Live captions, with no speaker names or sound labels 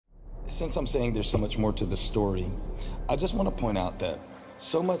Since I'm saying there's so much more to the story, I just want to point out that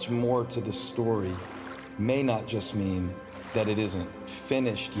so much more to the story may not just mean that it isn't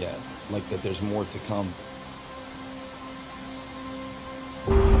finished yet, like that there's more to come.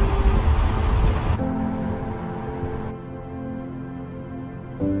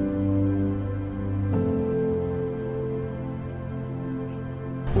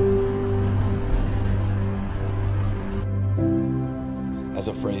 As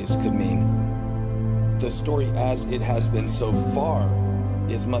a phrase could mean, the story as it has been so far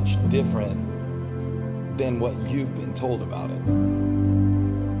is much different than what you've been told about it.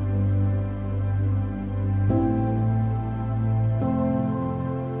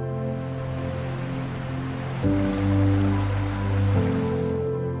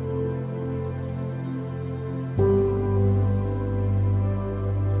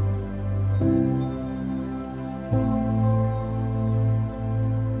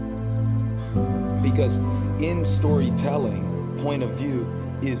 Because in storytelling, point of view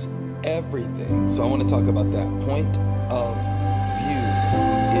is everything. So I want to talk about that. Point of view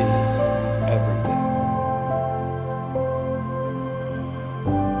is everything.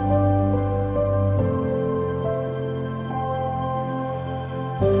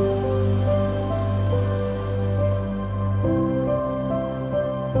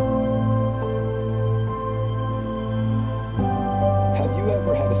 Have you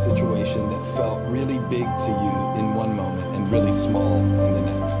ever had a situation that felt really big to you in one moment and really small in the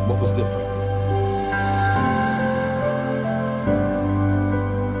next? What was different?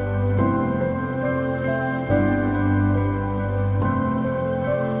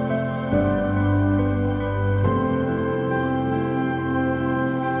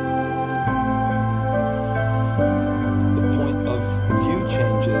 The point of view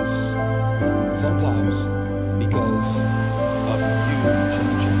changes sometimes because of you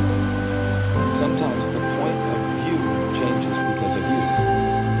changing. Sometimes the point of view changes because of you.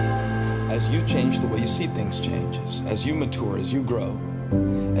 As you change, the way you see things changes. As you mature, as you grow,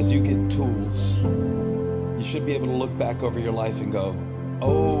 as you get tools, you should be able to look back over your life and go,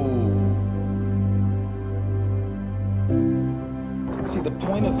 oh. See, the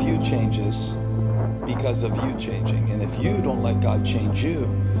point of view changes because of you changing. And if you don't let God change you,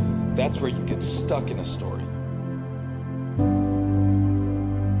 that's where you get stuck in a story.